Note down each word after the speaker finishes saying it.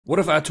What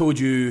if I told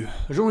you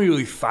there's only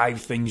really five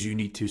things you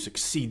need to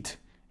succeed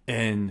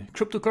in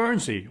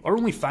cryptocurrency, or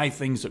only five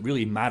things that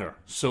really matter?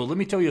 So let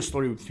me tell you a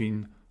story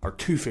between our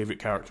two favourite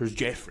characters,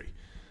 Jeffrey.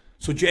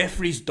 So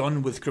Jeffrey's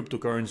done with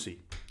cryptocurrency.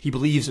 He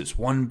believes it's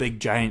one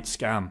big giant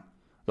scam,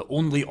 that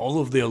only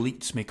all of the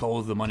elites make all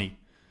of the money.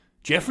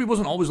 Jeffrey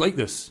wasn't always like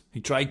this. He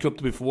tried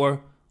crypto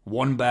before,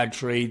 one bad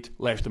trade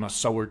left him a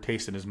sour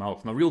taste in his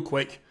mouth. Now real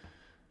quick,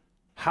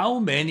 how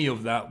many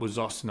of that was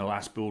us in the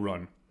last bull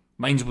run?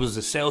 Mine was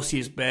the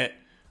Celsius bet.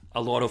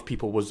 A lot of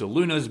people was the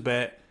Luna's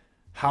bet.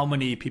 How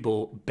many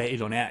people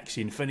betted on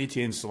Axie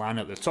Infinity and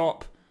Solana at the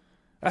top?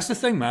 That's the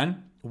thing,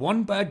 man.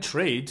 One bad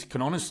trade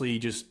can honestly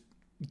just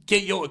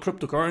get you out of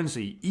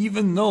cryptocurrency,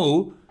 even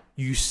though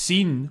you've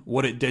seen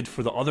what it did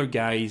for the other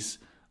guys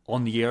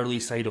on the early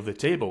side of the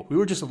table. We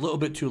were just a little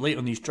bit too late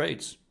on these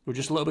trades. We were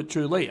just a little bit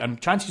too late.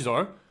 And chances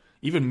are,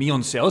 even me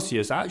on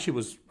Celsius, I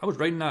was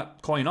riding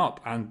that coin up,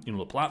 and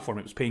the platform,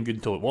 it was paying good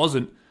until it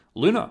wasn't.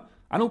 Luna.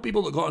 I know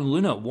people that got in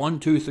Luna at $1,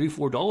 $2, $3,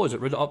 $4 that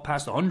rid it up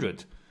past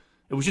 100.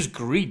 It was just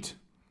greed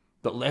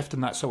that left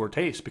them that sour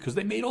taste because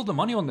they made all the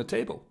money on the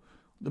table.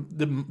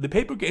 The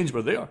paper gains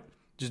were there.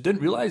 Just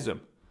didn't realize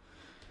them.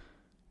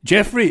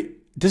 Jeffrey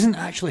doesn't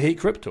actually hate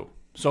crypto.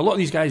 So a lot of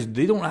these guys,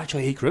 they don't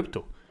actually hate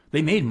crypto.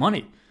 They made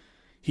money.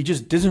 He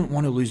just doesn't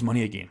want to lose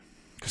money again.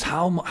 Because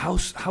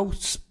how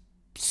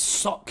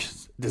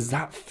sucks does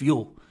that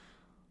feel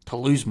to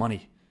lose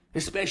money?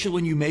 Especially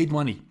when you made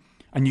money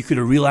and you could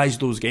have realized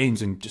those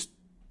gains and just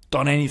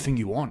done anything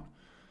you want.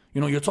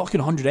 You're talking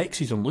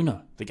 100x's on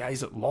Luna, the guys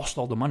that lost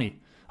all the money.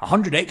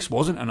 100x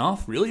wasn't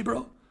enough? Really,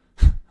 bro?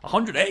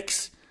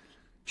 100x?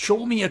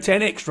 Show me a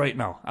 10x right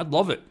now. I'd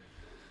love it.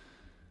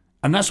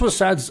 And that's what's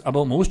sad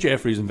about most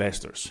Jeffrey's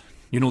investors.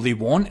 They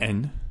want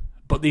in,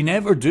 but they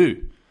never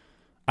do.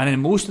 And in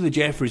most of the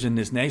Jeffreys in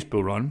this next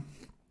bull run,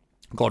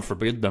 God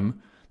forbid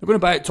them, they're going to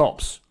buy at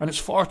tops. And it's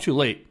far too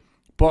late.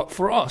 But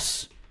for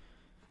us,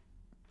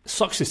 it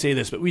sucks to say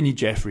this, but we need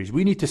Jeffreys.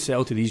 We need to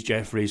sell to these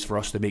Jeffreys for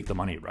us to make the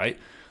money, right?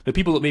 The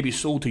people that maybe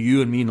sold to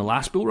you and me in the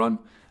last bull run,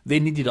 they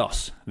needed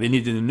us. They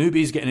needed the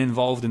newbies getting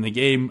involved in the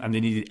game, and they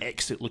needed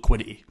exit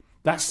liquidity.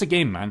 That's the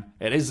game, man.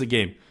 It is the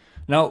game.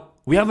 Now,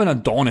 we have an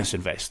Adonis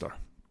investor.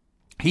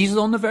 He's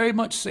on the very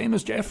much same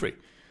as Jeffrey.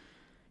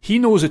 He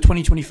knows a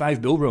 2025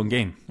 bull run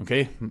game,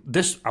 okay?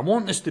 I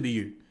want this to be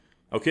you,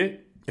 okay?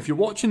 If you're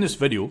watching this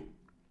video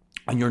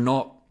and you're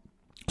not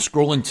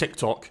scrolling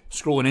TikTok,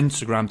 scrolling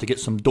Instagram to get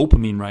some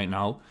dopamine right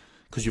now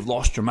because you've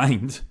lost your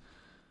mind,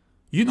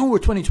 you know where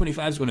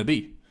 2025 is going to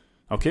be,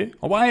 okay?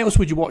 Or why else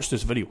would you watch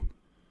this video?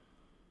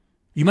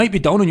 You might be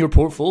down on your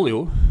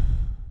portfolio,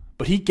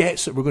 but he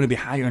gets that we're going to be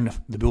higher in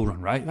the bull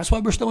run, right? That's why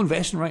we're still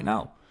investing right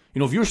now.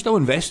 If you're still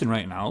investing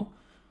right now,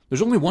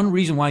 there's only one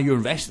reason why you're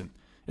investing.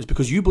 It's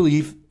because you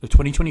believe the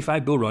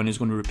 2025 bull run is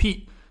going to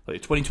repeat like the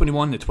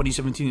 2021, the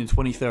 2017, and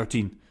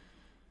 2013.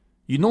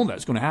 You know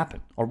that's going to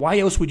happen. Or why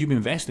else would you be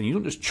investing? You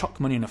don't just chuck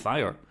money in a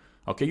fire.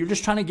 Okay, you're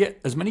just trying to get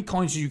as many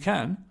coins as you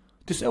can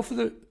to sell for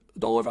the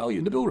dollar value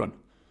in the bull run.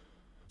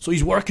 So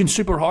he's working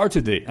super hard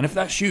today. And if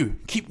that's you,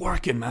 keep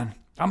working, man.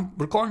 I'm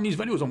recording these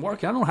videos. I'm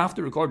working. I don't have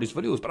to record these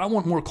videos, but I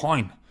want more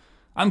coin.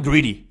 I'm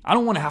greedy. I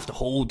don't want to have to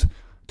hold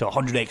to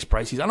 100x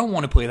prices. I don't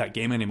want to play that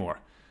game anymore.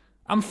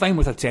 I'm fine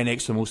with a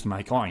 10x for most of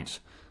my coins.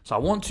 So I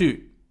want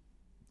to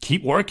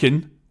keep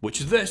working, which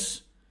is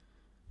this,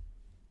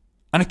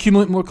 and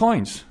accumulate more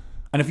coins.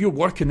 And if you're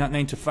working that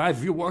 9 to 5,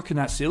 if you're working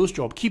that sales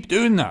job, keep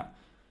doing that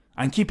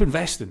and keep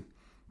investing,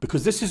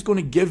 because this is going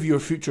to give your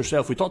future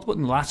self. We talked about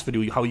in the last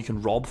video how you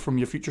can rob from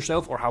your future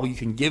self or how you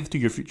can give to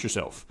your future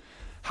self.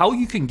 How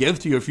you can give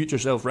to your future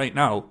self right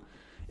now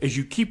is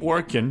you keep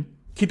working,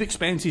 keep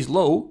expenses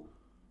low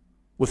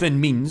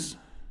within means,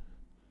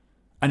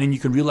 and then you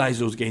can realize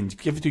those gains.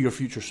 Give it to your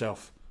future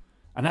self,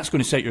 and that's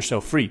going to set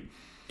yourself free.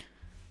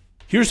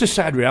 Here's the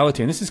sad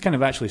reality, and this is kind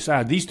of actually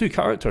sad. These two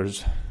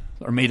characters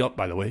are made up,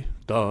 by the way,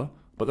 duh,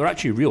 but they're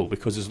actually real,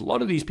 because there's a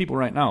lot of these people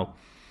right now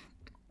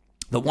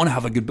that want to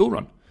have a good bull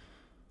run.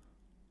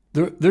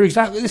 They're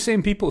exactly the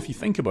same people if you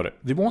think about it.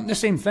 They want the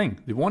same thing.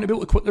 They want to be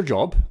able to quit their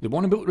job. They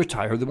want to be able to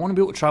retire. They want to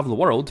be able to travel the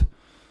world.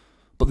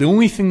 But the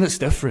only thing that's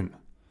different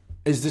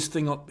is this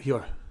thing up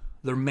here.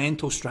 Their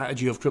mental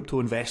strategy of crypto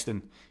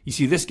investing. You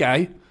see, this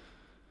guy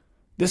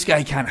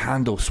can't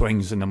handle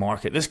swings in the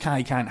market. This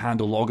guy can't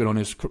handle logging on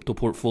his crypto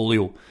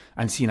portfolio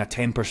and seeing a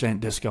 10%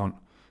 discount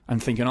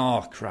and thinking,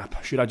 oh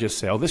crap, should I just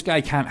sell? This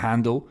guy can't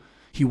handle.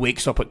 He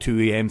wakes up at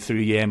 2 a.m.,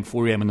 3 a.m.,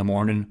 4 a.m. in the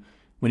morning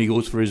when he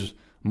goes for his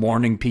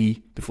morning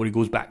pee before he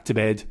goes back to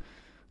bed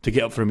to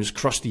get up from his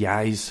crusty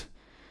eyes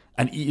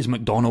and eat his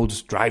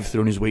McDonald's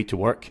drive-thru on his way to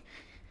work.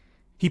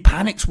 He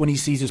panics when he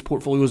sees his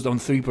portfolio's down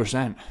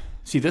 3%.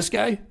 See this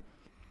guy?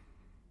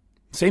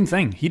 Same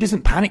thing. He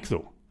doesn't panic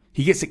though.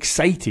 He gets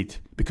excited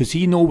because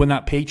he knows when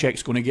that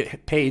paycheck's going to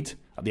get paid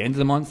at the end of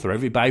the month or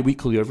every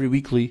bi-weekly or every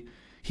weekly.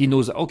 He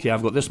knows that, okay,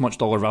 I've got this much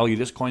dollar value.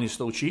 This coin is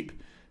still cheap.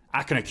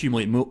 I can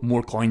accumulate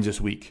more coins this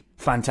week.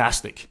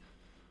 Fantastic.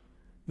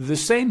 The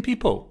same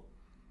people,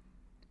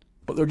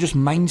 but their just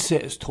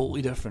mindset is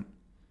totally different.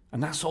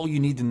 And that's all you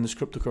need in this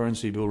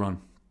cryptocurrency bull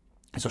run.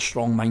 It's a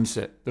strong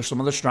mindset. There's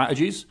some other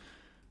strategies.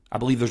 I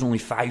believe there's only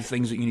 5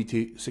 things that you need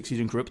to succeed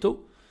in crypto.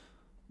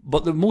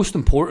 But the most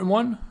important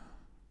one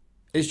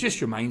is just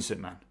your mindset,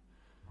 man.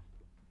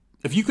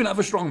 If you can have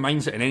a strong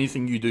mindset in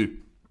anything you do,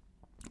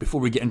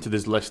 before we get into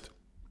this list,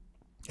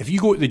 if you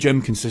go to the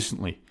gym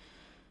consistently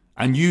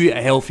and you eat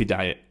a healthy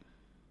diet,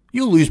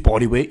 you'll lose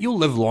body weight, you'll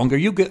live longer,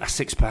 you'll get a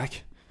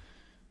 6-pack,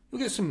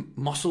 you'll get some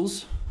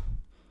muscles.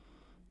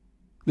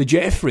 The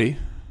Jeffrey,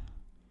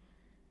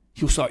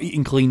 he'll start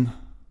eating clean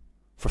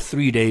for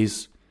 3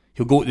 days.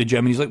 He'll go to the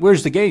gym and he's like,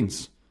 where's the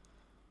gains?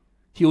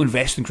 He'll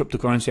invest in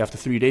cryptocurrency after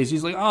 3 days.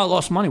 He's like, I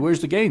lost money.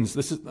 Where's the gains?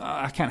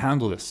 I can't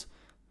handle this.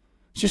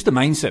 It's just a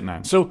mindset,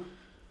 man. So,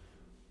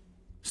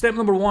 step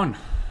number 1,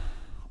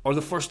 or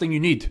the first thing you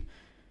need,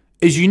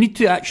 is you need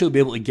to actually be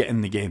able to get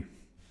in the game.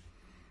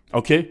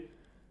 Okay?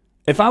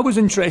 If I was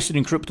interested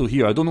in crypto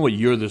here, I don't know what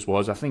year this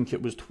was. I think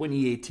it was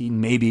 2018,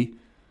 maybe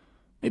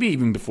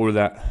even before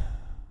that.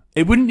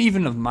 It wouldn't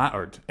even have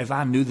mattered if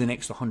I knew the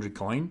next 100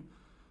 coin,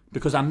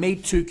 because I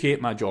made 2K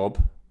at my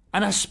job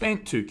and I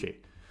spent 2K.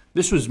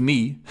 This was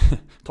me,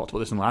 talked about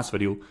this in the last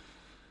video.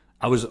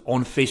 I was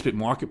on Facebook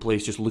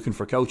Marketplace just looking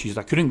for couches.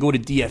 I couldn't go to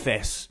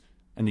DFS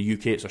in the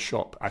UK, it's a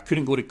shop. I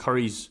couldn't go to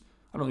Curry's.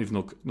 I don't even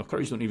know, no,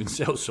 Curry's don't even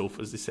sell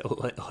sofas, they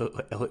sell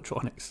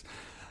electronics.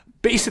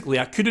 Basically,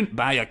 I couldn't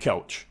buy a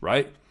couch,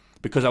 right?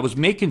 Because I was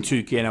making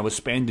 2K and I was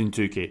spending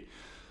 2K.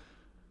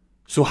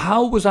 So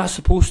how was I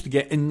supposed to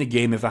get in the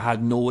game if I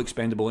had no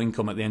expendable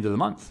income at the end of the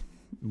month?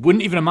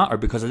 Wouldn't even matter,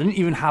 because I didn't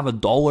even have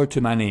 $1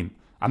 to my name.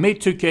 I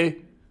made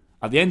 2K.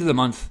 At the end of the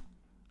month,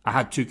 I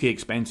had 2K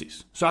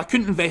expenses. So I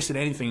couldn't invest in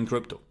anything in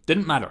crypto.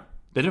 Didn't matter.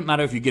 Didn't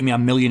matter if you give me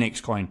 $1 million X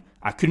coin.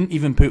 I couldn't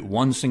even put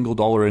 $1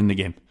 single in the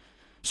game.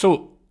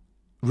 So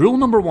rule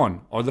number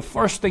 1, or the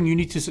first thing you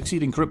need to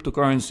succeed in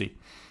cryptocurrency,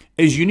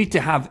 is you need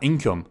to have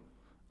income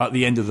at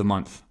the end of the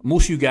month.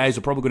 Most of you guys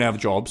are probably going to have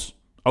jobs.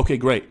 Okay,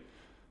 great.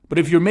 But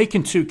if you're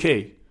making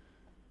 2K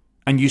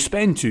and you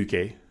spend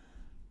 2K,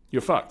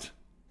 you're fucked.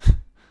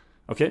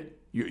 Okay?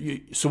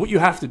 So what you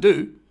have to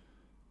do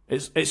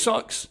is, it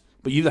sucks,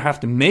 but you either have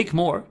to make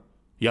more,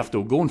 you have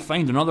to go and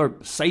find another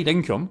side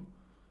income,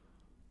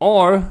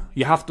 or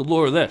you have to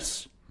lower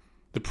this.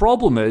 The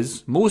problem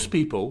is, most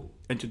people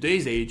in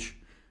today's age,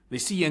 they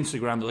see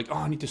Instagram, they're like, oh,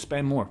 I need to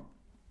spend more.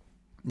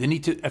 They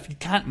need to, if you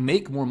can't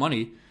make more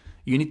money,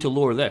 you need to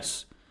lower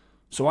this.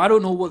 So I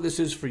don't know what this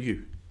is for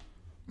you.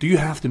 Do you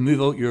have to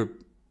move out your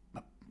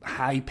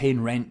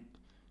high-paying rent?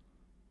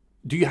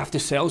 Do you have to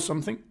sell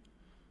something?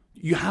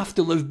 You have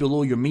to live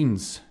below your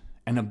means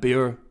in a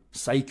bear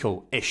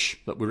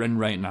cycle-ish that we're in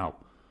right now.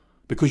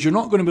 Because you're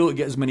not going to be able to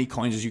get as many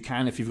coins as you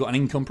can if you've got an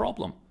income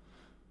problem.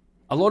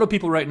 A lot of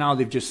people right now,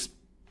 they've just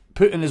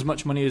put in as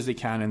much money as they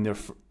can and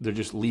they're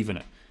just leaving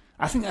it.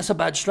 I think that's a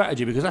bad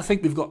strategy, because I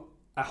think we've got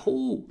a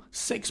whole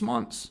 6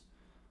 months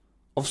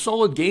of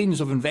solid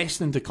gains of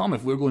investing to come.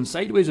 If we're going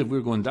sideways, if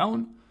we're going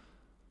down,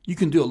 you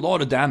can do a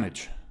lot of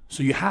damage.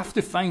 So you have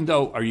to find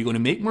out, are you going to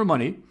make more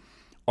money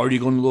or are you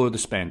going to lower the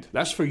spend?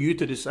 That's for you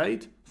to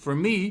decide. For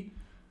me,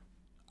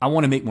 I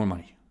want to make more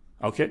money.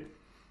 Okay?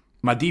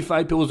 My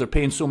DeFi pools are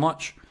paying so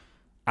much,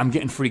 I'm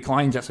getting free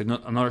coins. That's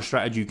another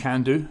strategy you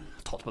can do.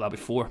 I talked about that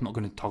before. I'm not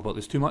going to talk about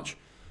this too much.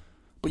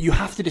 But you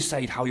have to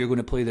decide how you're going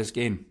to play this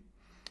game.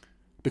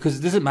 Because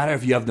it doesn't matter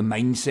if you have the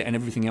mindset and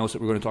everything else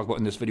that we're going to talk about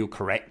in this video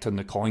correct, and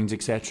the coins,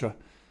 etc.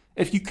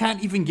 If you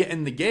can't even get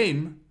in the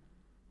game,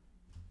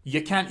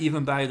 you can't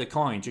even buy the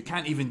coins. You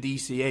can't even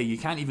DCA. You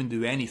can't even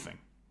do anything.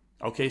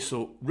 Okay,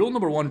 so rule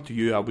number 1 to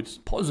you, I would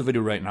pause the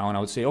video right now and I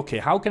would say, okay,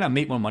 how can I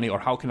make more money, or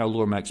how can I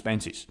lower my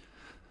expenses?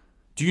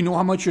 Do you know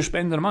how much you're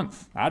spending a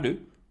month? I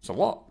do. It's a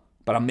lot.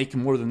 But I'm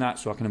making more than that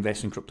so I can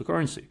invest in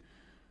cryptocurrency.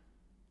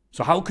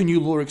 So how can you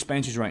lower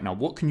expenses right now?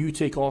 What can you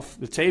take off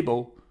the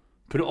table?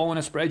 Put it all in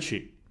a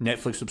spreadsheet.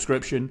 Netflix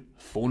subscription,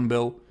 phone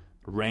bill,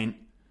 rent,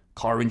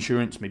 car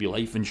insurance, maybe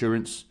life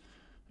insurance,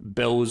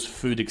 bills,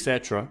 food,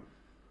 etc.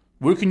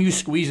 Where can you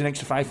squeeze an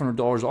extra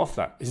 $500 off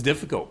that? It's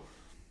difficult.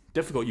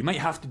 Difficult. You might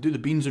have to do the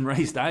beans and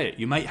rice diet.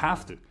 You might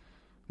have to.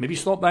 Maybe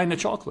stop buying the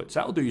chocolates.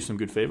 That'll do you some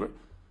good favour.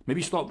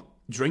 Maybe stop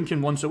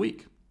drinking once a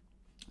week.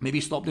 Maybe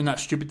stop doing that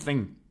stupid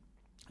thing.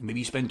 Maybe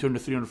you spend $200,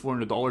 $300,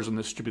 $400 on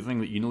this stupid thing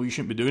that you know you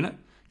shouldn't be doing it.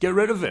 Get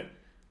rid of it.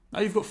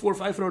 Now you've got $400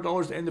 or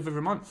 $500 at the end of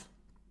every month.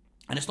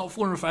 And it's not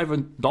 $400 or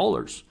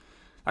 $500.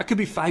 That could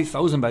be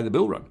 $5,000 by the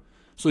bill run.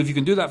 So if you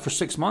can do that for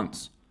 6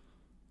 months,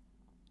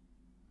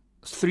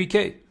 it's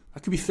 $3K.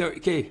 That could be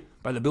 $30K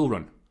by the bill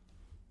run.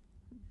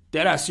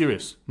 Dead ass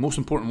serious. Most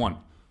important one,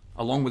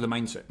 along with the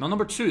mindset. Now,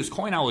 number 2 is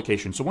coin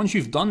allocation. So once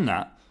you've done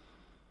that,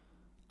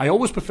 I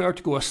always prefer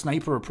to go a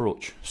sniper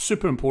approach.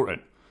 Super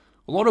important.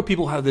 A lot of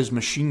people have this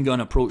machine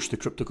gun approach to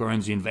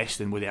cryptocurrency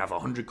investing where they have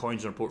 100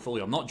 coins in their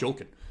portfolio. I'm not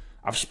joking.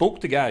 I've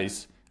spoke to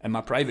guys in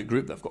my private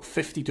group that have got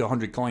 50 to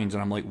 100 coins,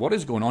 and I'm like, what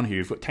is going on here?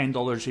 You've got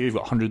 $10 here, you've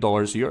got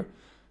 $100 here.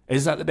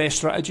 Is that the best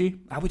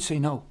strategy? I would say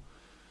no.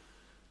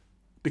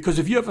 Because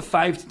if you have a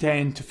 5 to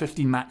 10 to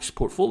 15 max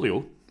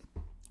portfolio,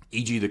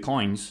 e.g. the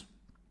coins,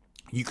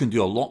 you can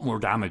do a lot more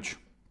damage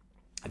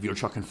if you're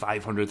chucking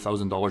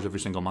 $500,000 every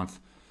single month.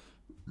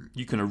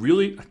 you can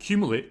really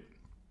accumulate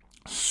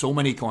so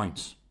many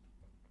coins.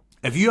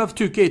 If you have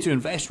 2K to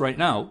invest right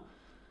now,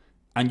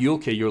 and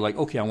you're like,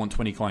 okay, I want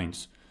 20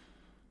 coins.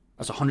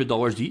 That's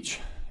 $100 each.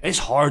 It's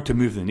hard to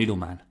move the needle,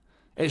 man.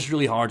 It's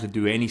really hard to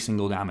do any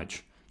single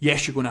damage.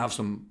 Yes, you're going to have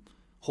some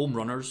home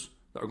runners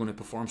that are going to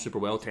perform super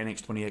well,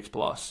 10x, 20x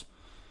plus.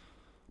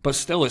 But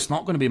still, it's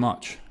not going to be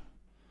much.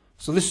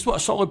 So this is what a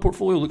solid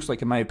portfolio looks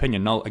like in my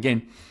opinion. Now,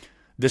 again,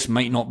 this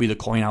might not be the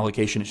coin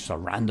allocation. It's just a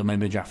random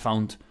image I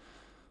found.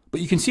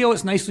 But you can see how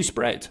it's nicely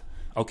spread.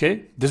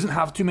 Okay? Doesn't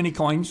have too many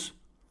coins.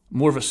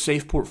 More of a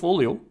safe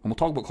portfolio. And we'll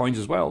talk about coins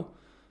as well.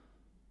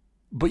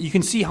 But you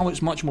can see how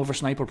it's much more of a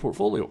sniper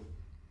portfolio.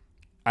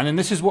 And then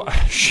this is what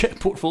a shit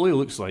portfolio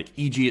looks like.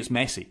 E.g., it's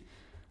messy.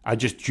 I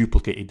just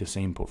duplicated the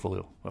same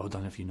portfolio. Well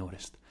done if you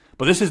noticed.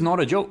 But this is not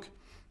a joke.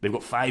 They've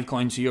got 5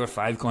 coins here,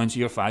 5 coins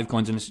here, 5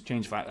 coins in this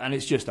exchange, 5. And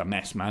it's just a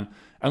mess, man.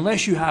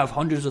 Unless you have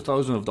hundreds of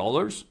thousands of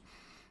dollars,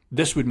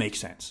 this would make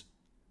sense.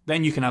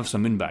 Then you can have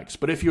some moonbags.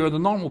 But if you're the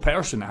normal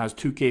person that has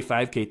 2K,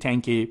 5K,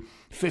 10K,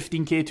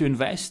 15K to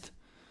invest,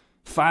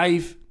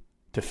 5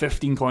 to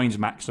 15 coins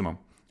maximum.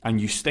 And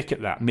you stick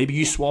at that. Maybe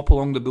you swap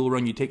along the bull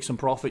run, you take some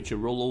profits, you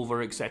roll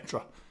over,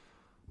 etc.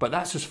 But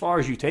that's as far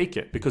as you take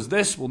it, because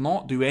this will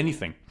not do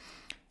anything.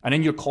 And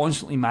then you're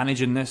constantly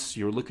managing this.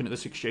 You're looking at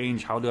this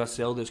exchange. How do I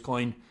sell this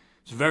coin?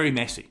 It's very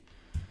messy.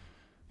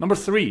 Number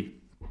 3,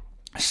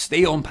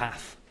 stay on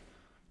path.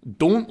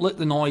 Don't let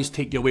the noise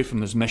take you away from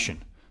this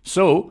mission.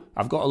 So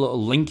I've got a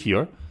little link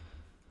here.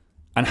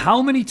 And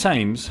how many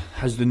times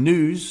has the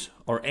news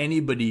or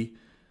anybody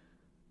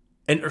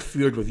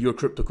interfered with your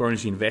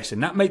cryptocurrency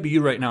investing? That might be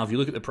you right now. If you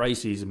look at the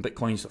prices and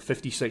Bitcoin's at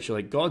 56, you're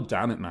like, God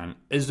damn it, man.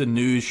 Is the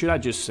news? Should I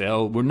just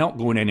sell? We're not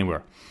going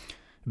anywhere.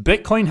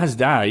 Bitcoin has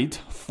died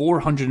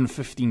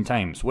 415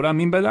 times. What do I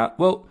mean by that?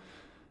 Well,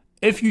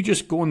 if you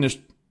just go on this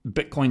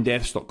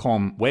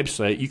bitcoindeaths.com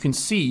website, you can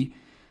see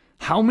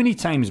how many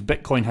times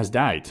Bitcoin has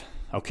died,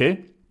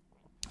 okay?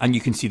 And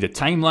you can see the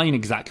timeline,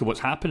 exactly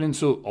what's happening.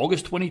 So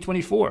August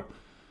 2024,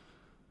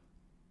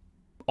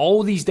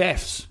 all these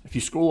deaths, if you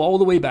scroll all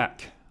the way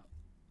back,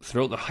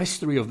 throughout the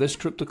history of this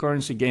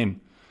cryptocurrency game,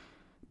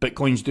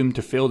 Bitcoin's doomed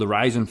to fail, the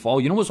rise and fall.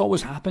 You know what's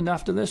always happened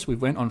after this?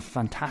 We've went on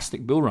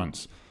fantastic bull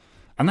runs.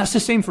 And that's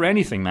the same for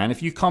anything, man.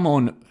 If you come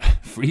on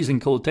freezing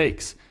cold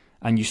takes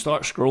and you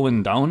start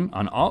scrolling down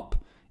and up,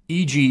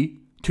 e.g.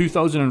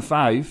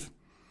 2005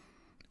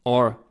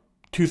 or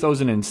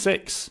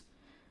 2006,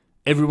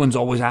 everyone's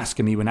always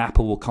asking me when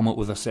Apple will come up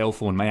with a cell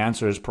phone. My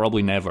answer is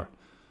probably never.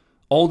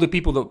 All the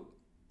people that,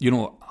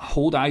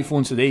 hold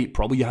iPhones today,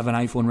 probably have an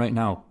iPhone right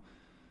now,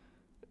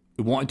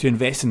 wanted to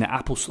invest in the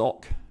Apple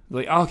stock.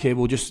 They're like, okay,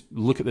 we'll just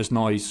look at this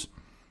noise.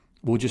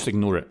 We'll just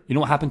ignore it. You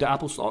know what happened to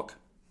Apple stock?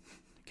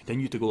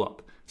 Continue to go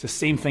up. It's the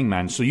same thing,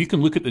 man. So you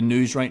can look at the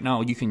news right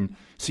now. You can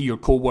see your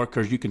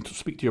co-workers. You can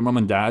speak to your mum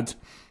and dad.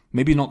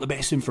 Maybe not the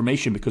best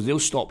information because they'll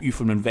stop you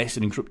from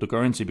investing in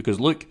cryptocurrency. Because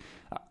look,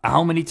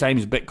 how many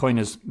times Bitcoin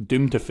is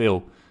doomed to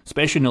fail,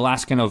 especially in the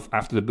last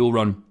after the bull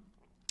run,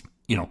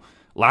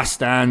 last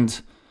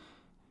stand,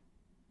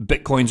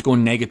 Bitcoin's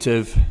going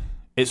negative.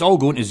 It's all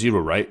going to zero,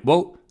 right?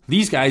 Well,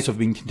 these guys have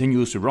been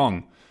continuously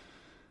wrong.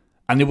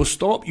 And they will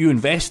stop you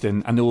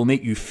investing and they will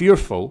make you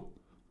fearful.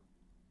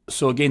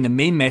 So again, the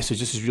main message,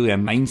 this is really a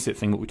mindset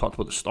thing, what we talked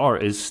about at the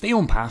start, is stay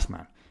on path,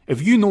 man.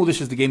 If you know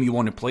this is the game you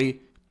want to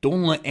play,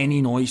 don't let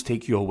any noise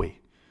take you away.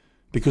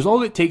 Because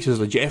all it takes is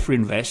a Jeffrey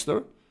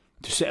investor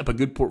to set up a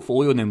good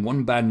portfolio and then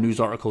one bad news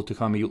article to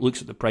come, he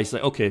looks at the price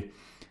like, okay,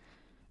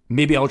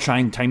 maybe I'll try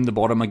and time the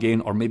bottom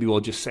again, or maybe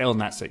we'll just sell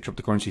and that's it,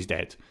 cryptocurrency's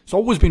dead. It's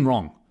always been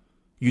wrong.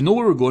 You know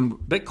where we're going.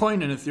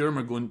 Bitcoin and Ethereum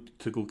are going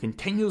to go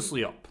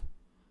continuously up.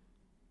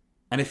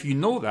 And if you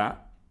know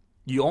that,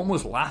 you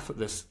almost laugh at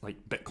this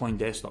like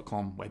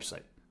bitcoindeaths.com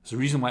website. It's the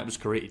reason why it was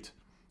created.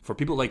 For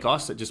people like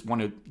us that just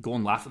want to go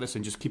and laugh at this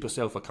and just keep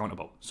yourself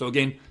accountable. So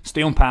again,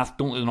 stay on path.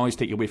 Don't let the noise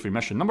take you away from your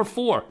mission. Number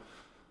 4,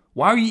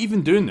 why are you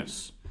even doing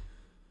this?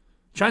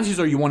 Chances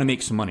are you want to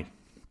make some money.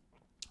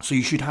 So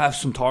you should have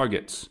some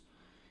targets.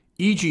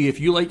 E.g., if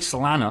you like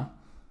Solana,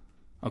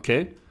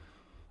 okay,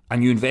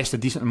 and you invest a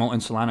decent amount in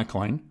Solana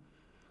coin,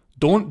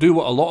 don't do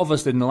what a lot of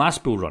us did in the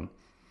last bull run.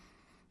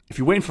 If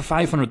you're waiting for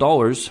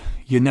 $500,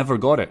 you never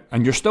got it.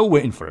 And you're still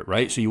waiting for it,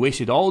 right? So you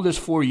wasted all this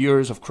 4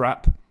 years of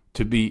crap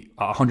to be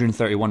at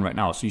 131 right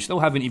now. So you still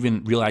haven't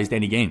even realized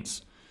any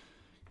gains.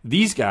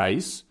 These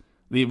guys,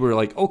 they were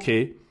like,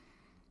 okay,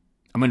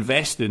 I'm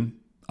investing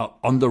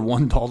under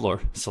 $1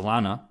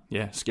 Solana.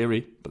 Yeah,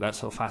 scary, but that's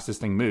how fast this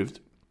thing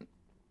moved.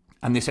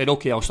 And they said,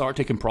 okay, I'll start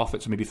taking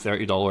profits of maybe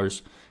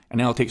 $30, and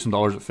then I'll take some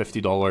dollars at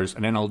 $50,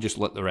 and then I'll just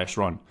let the rest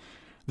run.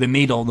 They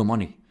made all the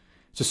money.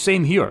 It's the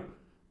same here.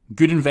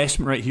 Good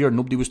investment right here.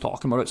 Nobody was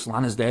talking about it.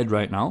 Solana's dead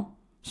right now.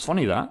 It's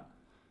funny that.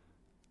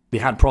 They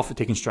had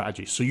profit-taking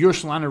strategies. So your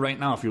Solana right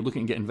now, if you're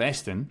looking to get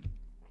investing,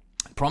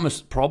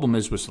 problem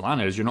is with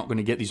Solana is you're not going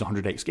to get these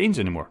 100x gains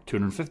anymore,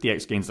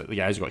 250x gains like the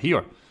guys got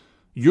here.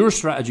 Your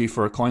strategy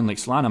for a coin like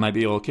Solana might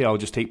be, okay, I'll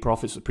just take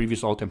profits at the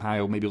previous all-time high,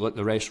 I'll maybe let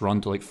the rest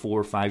run to like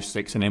 4, 5,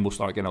 6, and then we'll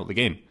start getting out of the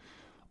game.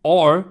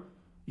 Or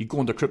you go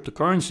into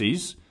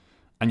cryptocurrencies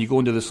and you go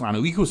into the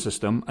Solana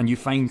ecosystem and you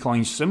find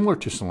coins similar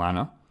to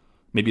Solana,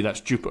 maybe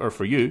that's Jupiter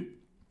for you,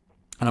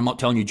 and I'm not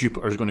telling you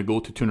Jupiter is going to go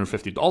to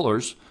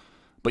 $250,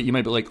 but you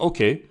might be like,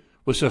 okay,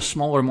 with a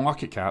smaller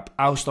market cap,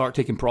 I'll start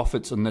taking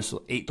profits on this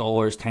 $8,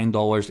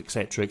 $10,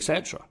 etc.,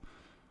 etc.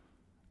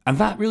 And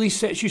that really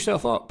sets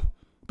yourself up.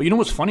 But you know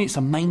what's funny? It's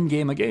a mind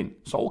game again.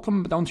 It's all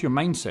coming down to your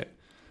mindset.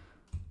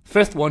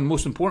 Fifth one,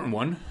 most important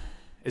one,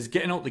 is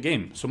getting out the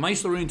game. So my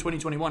story in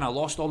 2021, I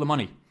lost all the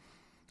money.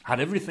 Had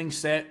everything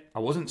set. I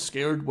wasn't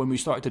scared when we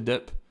started to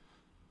dip.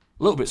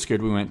 A little bit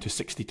scared when we went to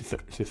 60 to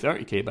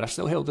 30k, but I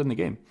still held in the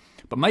game.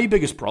 But my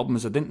biggest problem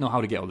is I didn't know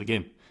how to get out of the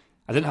game.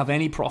 I didn't have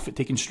any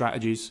profit-taking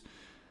strategies.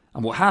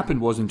 And what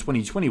happened was in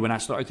 2020, when I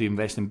started to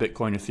invest in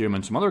Bitcoin, Ethereum,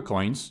 and some other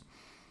coins,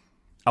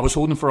 I was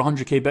holding for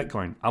 100k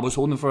Bitcoin. I was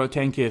holding for a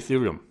 10k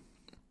Ethereum.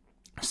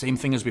 Same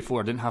thing as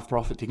before. I didn't have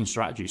profit-taking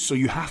strategies. So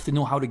you have to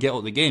know how to get out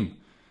of the game.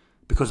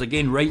 Because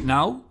again, right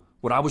now,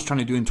 what I was trying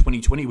to do in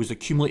 2020 was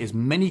accumulate as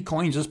many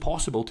coins as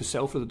possible to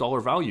sell for the dollar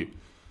value.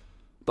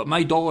 But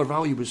my dollar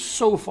value was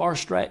so far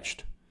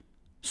stretched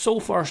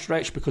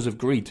because of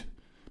greed,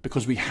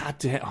 because we had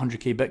to hit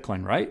 100k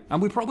Bitcoin, right?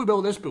 And we probably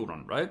will this bull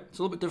run, right? It's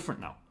a little bit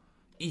different now.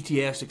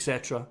 ETFs,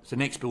 etc. It's the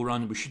next bull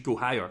run, we should go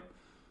higher.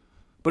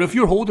 But if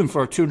you're holding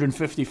for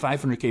 250,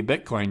 500k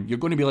Bitcoin, you're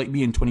going to be like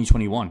me in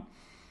 2021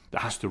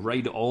 that has to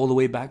ride it all the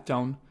way back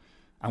down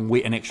and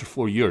wait an extra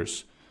 4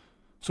 years.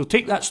 So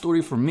take that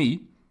story from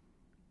me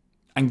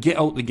and get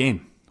out the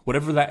game.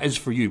 Whatever that is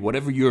for you,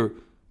 whatever your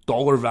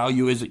dollar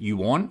value is that you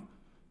want,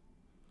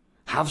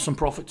 have some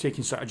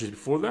profit-taking strategies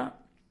before that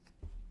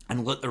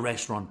and let the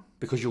rest run,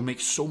 because you'll make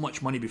so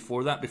much money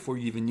before that before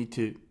you even need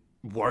to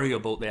worry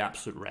about the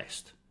absolute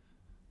rest.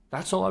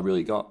 That's all I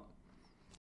really got.